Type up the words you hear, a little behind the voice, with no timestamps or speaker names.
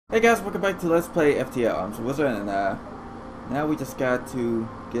Hey guys, welcome back to Let's Play FTL. I'm the Wizard, and now we just got to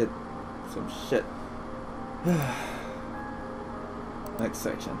get some shit. Next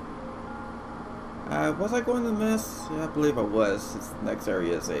section. Was I going to miss? Yeah, I believe I was. This next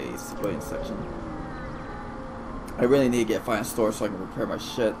area is a civilian section. I really need to find a store so I can repair my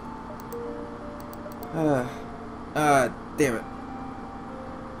shit. Damn it.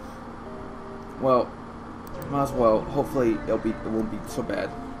 Well, might as well. Hopefully it won't be so bad.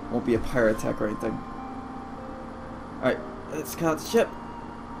 Won't be a pirate attack or anything. Alright, let's count the ship.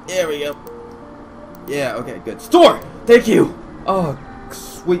 There we go. Yeah, okay, good. Store! Thank you! Oh,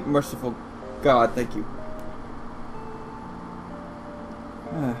 sweet merciful God, thank you.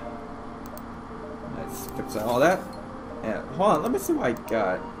 Let's fix all that. Yeah, hold on, let me see what I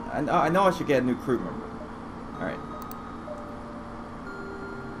got. I know I should get a new crew member. Alright.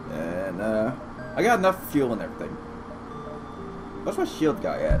 And, I got enough fuel and everything. What's my shield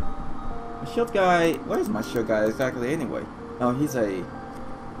guy at? My shield guy... What is my shield guy exactly anyway? Oh, he's a...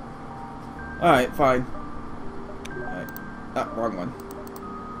 Alright, fine. Alright. Ah, wrong one.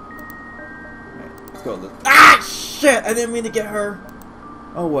 Alright, let's go. Ah, shit! I didn't mean to get her.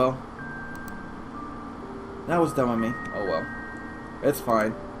 Oh, well. That was dumb of me. Oh, well. It's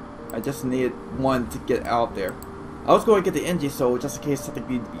fine. I just needed one to get out there. I was going to get the NG soul just in case something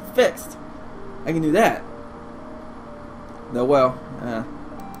needed to be fixed. I can do that. No, well,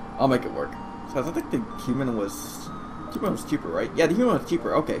 I'll make it work. So I think the human was cheaper, right? Yeah, the human was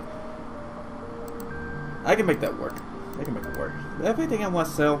cheaper. Okay, I can make that work. I can make it work. Do I have anything I want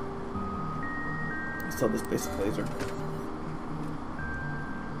to sell? I'll sell this basic laser.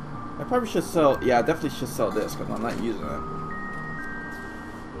 I probably should sell. Yeah, I definitely should sell this because I'm not using it.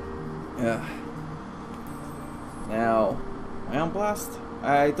 Yeah. Now, ion blast.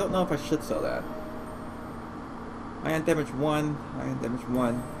 I don't know if I should sell that. Ion damage 1, ion damage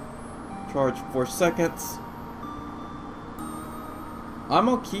 1, charge 4 seconds. I'm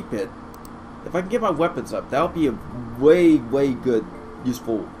gonna keep it. If I can get my weapons up, that'll be a way good,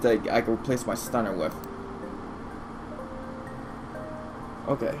 useful thing I can replace my stunner with.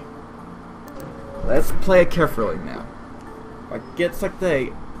 Okay. Let's play it carefully now. If I get sucked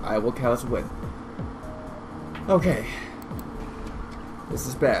A, I will count as a win. Okay. This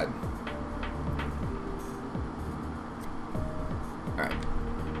is bad. Alright.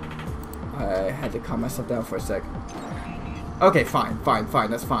 I had to calm myself down for a sec. Okay, fine,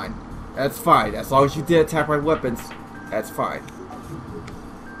 that's fine. That's fine. As long as you did attack my weapons, that's fine.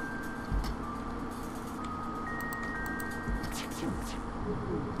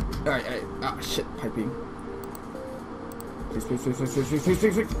 Alright, ah, shit, piping. Please.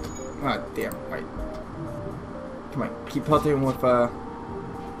 Ah, damn, right. Come on, keep pelting with, I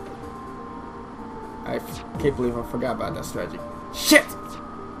can't believe I forgot about that strategy. Shit!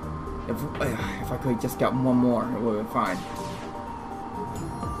 If I could just got one more, it would have been fine.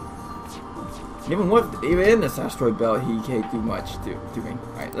 Even in this asteroid belt, he can't do much to me.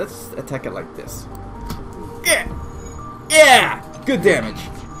 Alright, let's attack it like this. Yeah! Good damage.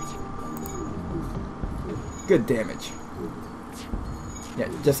 Good damage. Yeah,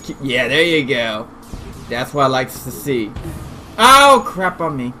 just keep... Yeah, there you go. That's what I like to see. Oh, crap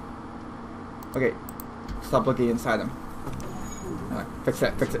on me. Okay. Stop looking inside them. Alright, fix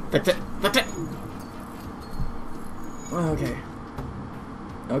it. Okay.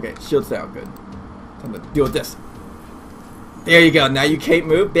 Okay, shields down, good. Time to deal with this. There you go, now you can't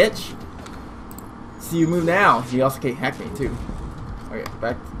move, bitch. See you move now. You also can't hack me, too. Okay,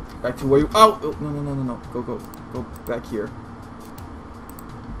 back to where you... Oh, no. Go back here.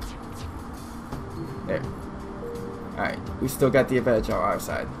 There. Alright, we still got the advantage on our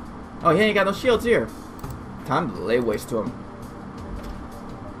side. Oh, he ain't got no shields here. Time to lay waste to him.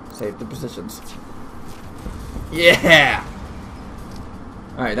 Save the positions. Yeah!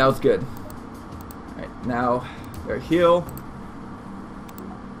 Alright, that was good. Alright, now, their heal.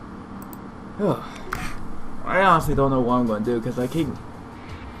 I honestly don't know what I'm going to do because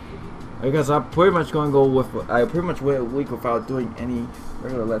I'm pretty much going to go with... I pretty much went a week without doing any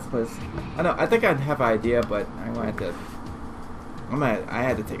regular Let's Plays. I think I'd have an idea, but I'm going to have to... I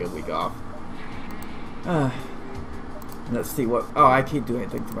had to take a week off. Let's see what... Oh, I can't do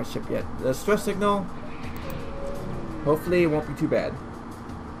anything to my ship yet. The stress signal... Hopefully it won't be too bad.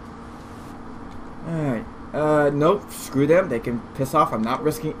 Alright. Nope. Screw them. They can piss off. I'm not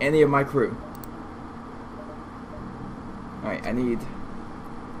risking any of my crew. Alright, I need...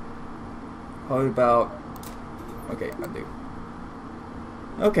 Probably about... Okay, undo.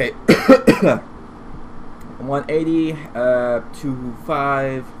 Okay. 180,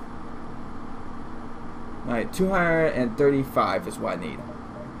 25... Alright, 235 is what I need.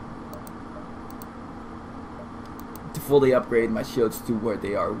 to fully upgrade my shields to where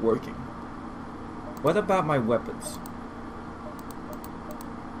they are working. What about my weapons?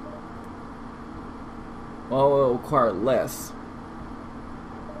 Well, it will require less,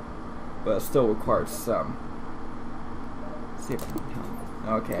 but it still requires some. Let's see if I can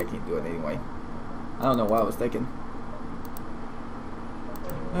help. Okay, I can't do it anyway. I don't know what I was thinking.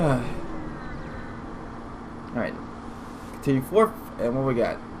 Alright. Continue forth, and what we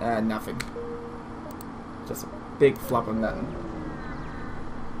got? Nothing. Just a big flop of nothing.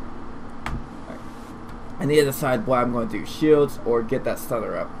 Alright. I need to decide what I'm going to do. Shields or get that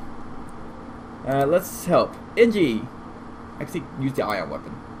stunner up. Let's help. NG! Actually, use the ion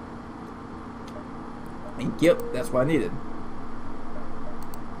weapon. And yep, that's what I needed.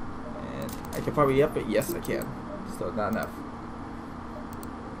 And I can probably up it. Yes, I can. Still not enough.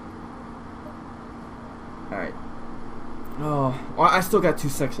 Alright. Oh, well, I still got 2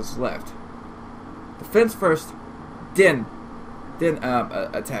 sections left. Defense first, then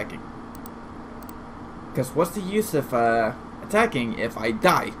attacking. Because what's the use of attacking if I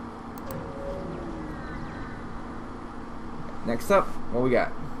die? Next up, what we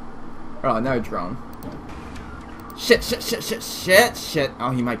got? Oh, another drone. Shit. Oh,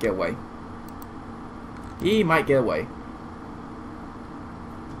 he might get away. He might get away.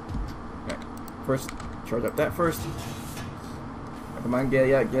 Alright, first, charge up that first. Come on,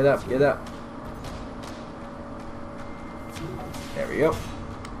 get up. There we go.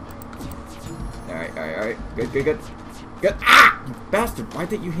 Alright. Good. Ah! Bastard, why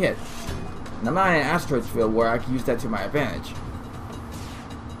didn't you hit? And I'm not in an asteroid field where I can use that to my advantage.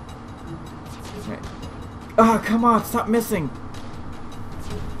 Okay. Ah, come on, stop missing.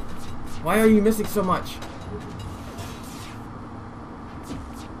 Why are you missing so much?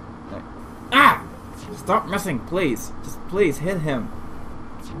 Okay. Ah! Stop missing, please. Just please hit him.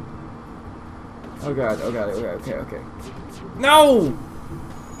 Oh god, okay. No!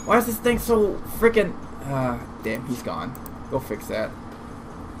 Why is this thing so freaking... damn, he's gone. Go fix that.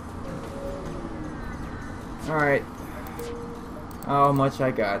 Alright. How much I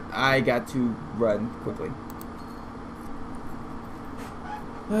got? I got to run quickly.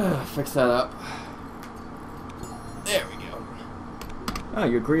 Fix that up. There we go. Oh,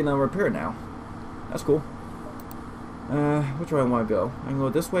 you're green on repair now. That's cool. Which way I want to go? I can go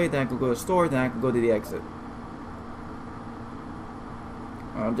this way, then I can go to the store, then I can go to the exit.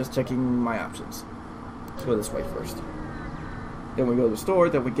 I'm just checking my options. Let's go this way first. Then we go to the store,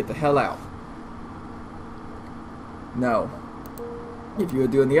 then we get the hell out. No. If you were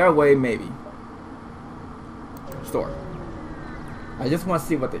doing the other way, maybe. Store. I just want to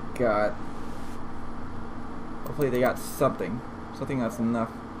see what they got. Hopefully they got something. Something that's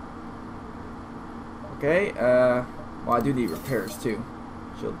enough. Okay, well I do need repairs too.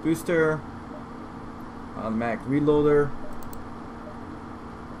 Shield booster. Automatic reloader.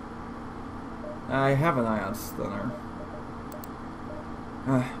 I have an ion stunner.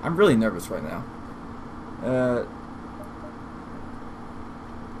 I'm really nervous right now.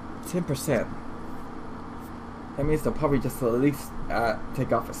 10%. That means they'll probably just at least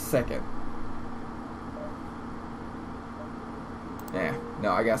take off a second. Yeah,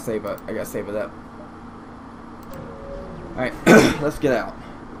 no, I gotta save it. I gotta save it up. All right, let's get out.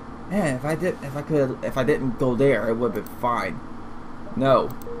 Man, if I didn't go there, it would have been fine. No.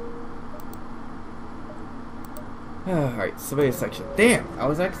 Alright, surveyor section. Damn, I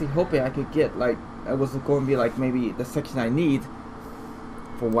was actually hoping I could get, like, it was going to be, like, maybe the section I need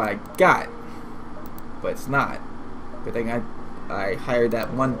for what I got. But it's not. Good thing I hired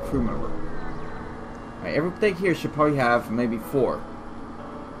that one crew member. Alright, everything here should probably have maybe 4.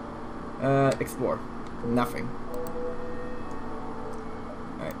 Explore. Nothing.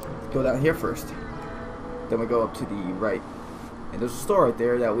 Alright, go down here first. Then we go up to the right. And there's a store right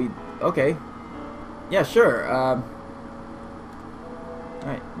there that we... Okay. Yeah, sure.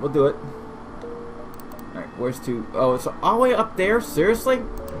 Alright, we'll do it. Alright, where's to... Oh, it's all the way up there? Seriously?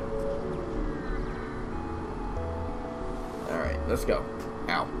 Alright, let's go.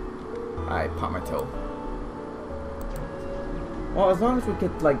 Ow. I popped my toe. Well, as long as we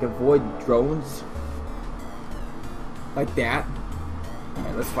could, like, avoid drones. Like that.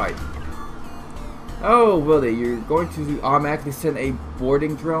 Alright, let's fight. Oh, really? You're going to automatically send a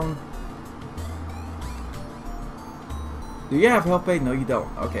boarding drone? Do you have help aid? No, you don't.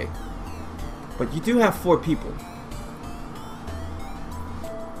 Okay. But you do have 4 people.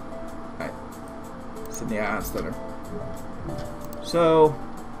 Alright. Send the ion stunner. So,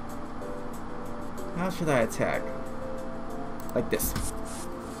 how should I attack? Like this.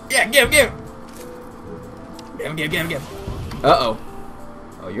 Yeah, give him! Give him! Uh-oh.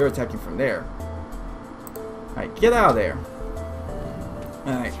 Oh, you're attacking from there. Alright, get out of there.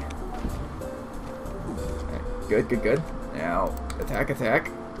 Alright. Good, good, good. Now, attack, attack.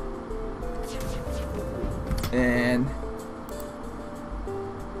 And...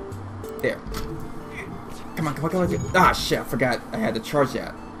 there. Come on, come on, come on. Ah, shit, I forgot I had to charge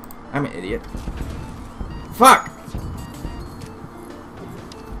that. I'm an idiot. Fuck!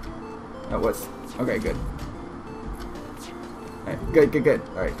 Oh, what's... okay, good. Alright, good, good, good.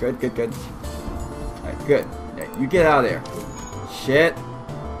 Alright, good, good, good. Alright, good. Yeah, you get out of there. Shit.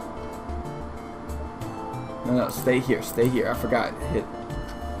 No, no, stay here, stay here. I forgot. Hit.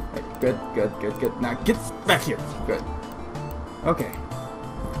 Right, good, good, good, good. Now get back here. Good. Okay.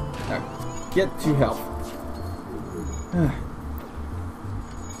 Now get to health.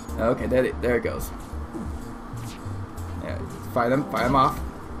 Okay, there it goes. Yeah, fight him off.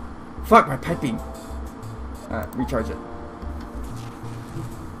 Fuck my piping. Recharge it.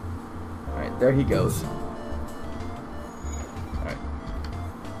 Alright, there he goes. Alright.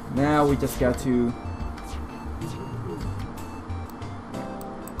 Now we just got to...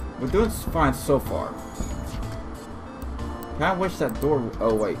 we're doing fine so far. Kinda wish that door...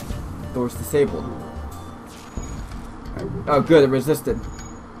 oh wait. Door's disabled. Right. Oh good, it resisted.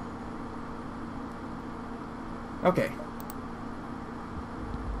 Okay.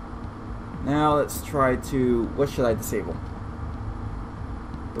 Now let's try to... what should I disable?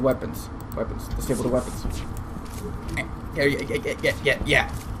 The weapons. Weapons. Disable the weapons. Yeah.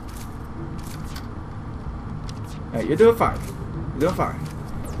 Alright, you're doing fine. You're doing fine.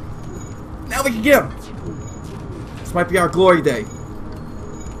 Now we can get him! This might be our glory day.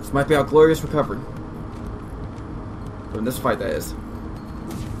 This might be our glorious recovery. From this fight, that is.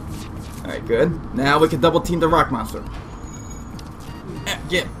 Alright, good. Now we can double team the rock monster.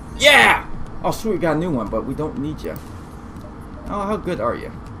 Get. Yeah! Oh, sweet, we got a new one, but we don't need you. Oh, how good are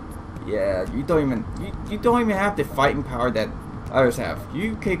you? Yeah, you don't even have the fighting power that others have.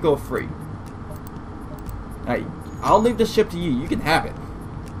 You can go free. Alright, I'll leave the ship to you. You can have it.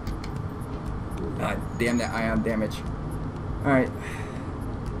 Damn that ion damage. Alright.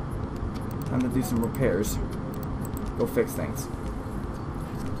 Time to do some repairs. Go fix things.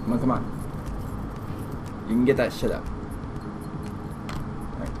 Come on, come on. You can get that shit up.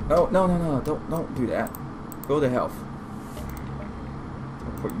 Right. Oh, no. Don't do that. Go to health.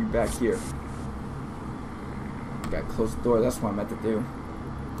 I'll put you back here. Gotta close the door. That's what I meant to do.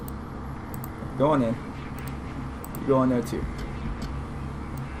 Go on in. You go in there too.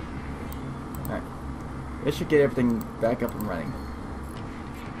 Alright. This should get everything back up and running.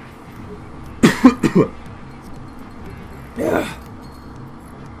 Yeah.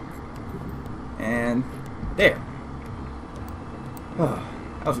 And there. Oh,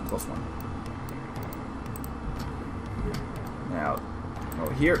 that was a close one. Now,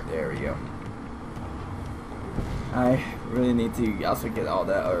 over here. There we go. I really need to also get all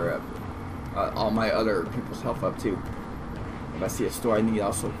that other, all my other people's health up too. If I see a store I need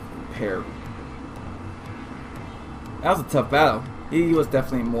also repair. That was a tough battle. He was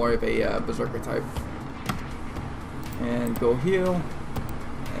definitely more of a berserker type. And go heal.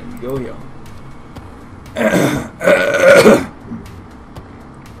 And go heal. At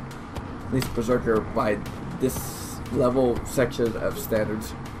least berserker by this level section of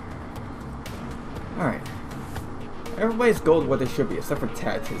standards. Alright. Everybody's gold what they should be, except for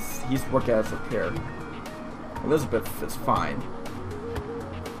Ted. He's working as a pair. Elizabeth is fine.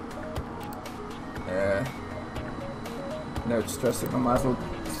 No stressing. I might as well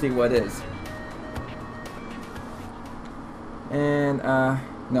see what it is. And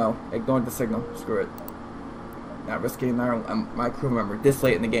no, ignore the signal. Screw it. Not risking my crew member this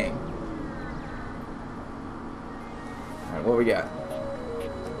late in the game. Alright, what we got?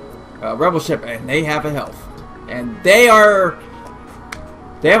 Rebel ship, and they have a health. And they have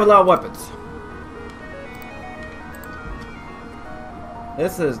a lot of weapons.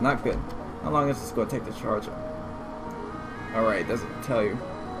 This is not good. How long is this going to take to charge up? Alright, doesn't tell you.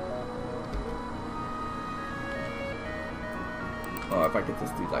 Oh, if I could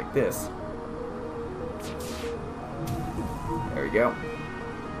just do like this. There we go.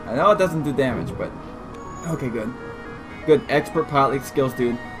 I know it doesn't do damage, but... okay, good. Good. Expert piloting skills,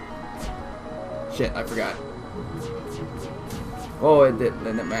 dude. Shit, I forgot. Oh, it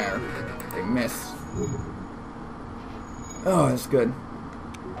didn't matter. They missed. Oh, that's good.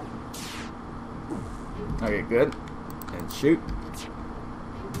 Okay, good. And shoot.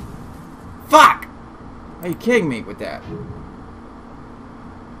 Fuck! Are you kidding me with that?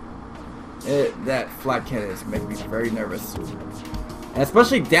 That flat cannon is making me very nervous. And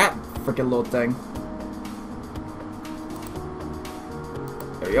especially that freaking little thing.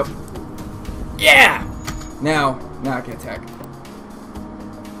 There we go. Yeah! Now I can attack.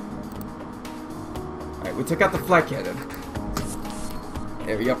 Alright, we took out the flak cannon.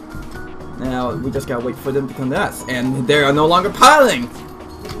 There we go. Now we just gotta wait for them to come to us. And they are no longer piling!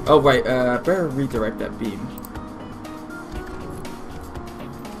 Oh right, better redirect that beam.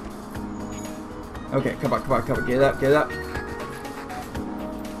 Okay, come on, get it up,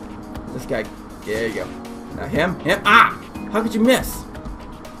 This guy, there you go. Now him, ah! How could you miss?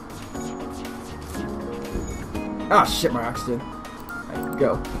 Ah, shit, my oxygen. Alright,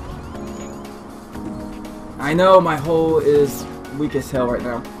 go. I know my hull is weak as hell right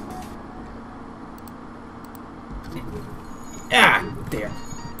now. Ah, damn.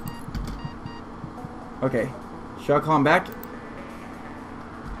 Okay, should I call him back?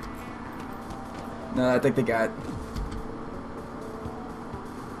 No, I think they got it.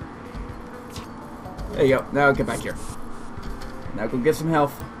 There you go. Now get back here. Now go get some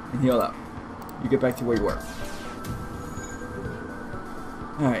health and heal up. You get back to where you were.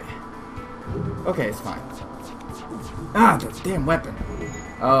 Alright. Okay, it's fine. Ah, the damn weapon.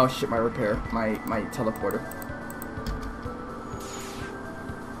 Oh shit, my repair. My teleporter.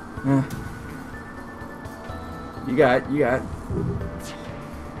 You got it.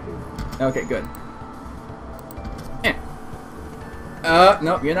 Okay, good.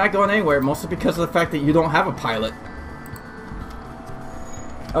 No, you're not going anywhere, mostly because of the fact that you don't have a pilot.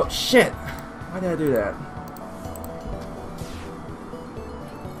 Oh, shit! Why did I do that?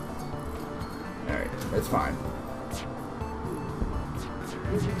 Alright, that's fine.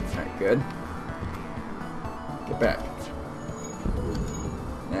 Alright, good. Get back.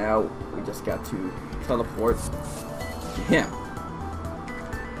 Now, we just got to teleport to him.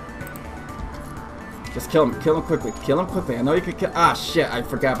 Just kill him quickly. I know you could kill. Ah, shit, I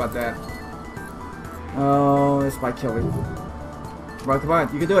forgot about that. Oh, this might kill me. Come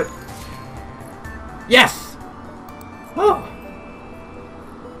on, you can do it. Yes! Oh!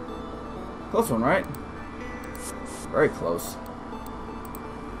 Close one, right? Very close.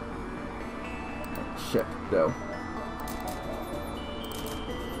 Shit, though.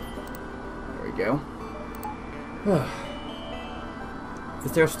 There we go.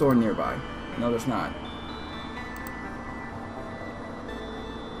 Is there a store nearby? No, there's not.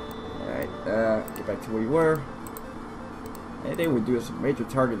 Alright, get back to where you were. Maybe they would do some major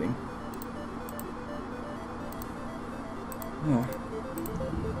targeting.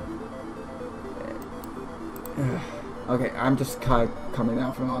 Okay, I'm just kind of coming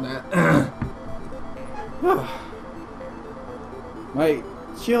out from all that. My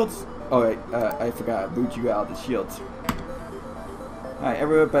shields. Oh wait, I forgot. I moved you out of the shields. Alright,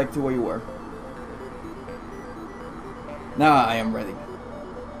 everyone back to where you were. Now I am ready.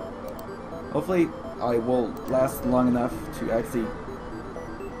 Hopefully I will last long enough to actually...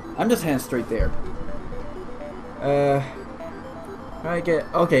 I'm just heading straight there. I get...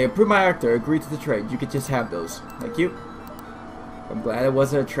 Okay, approve my actor. Agree to the trade. You could just have those. Thank you. I'm glad it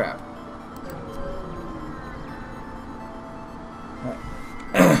wasn't a trap.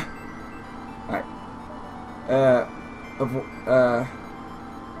 Alright.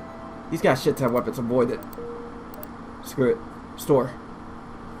 He's got a shit ton of weapons. Avoid it. Screw it. Store.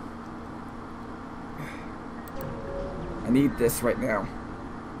 I need this right now.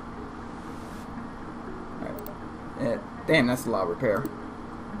 Alright. Damn, that's a lot of repair.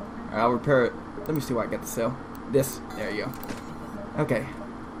 I'll repair it. Let me see what I get to sell. This. There you go. Okay.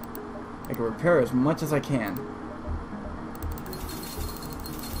 I can repair as much as I can.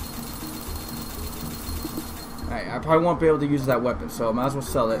 Alright, I probably won't be able to use that weapon, so I might as well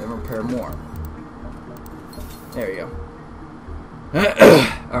sell it and repair more. There you go.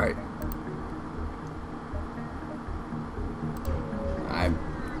 Alright.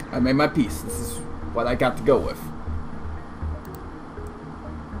 I made my peace. This is what I got to go with.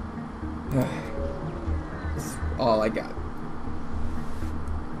 This is all I got.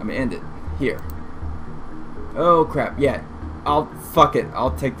 I'm gonna end it here. Oh crap, yeah. Fuck it.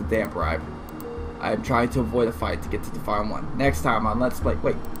 I'll take the damn bribe. I'm trying to avoid a fight to get to the final one. Next time on Let's Play.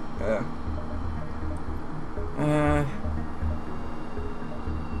 Wait. Let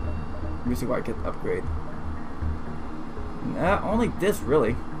me see what I can upgrade. Only this,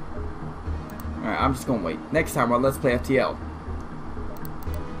 really. Alright, I'm just gonna wait. Next time on Let's Play FTL.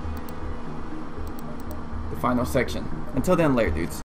 The final section. Until then, later, dudes.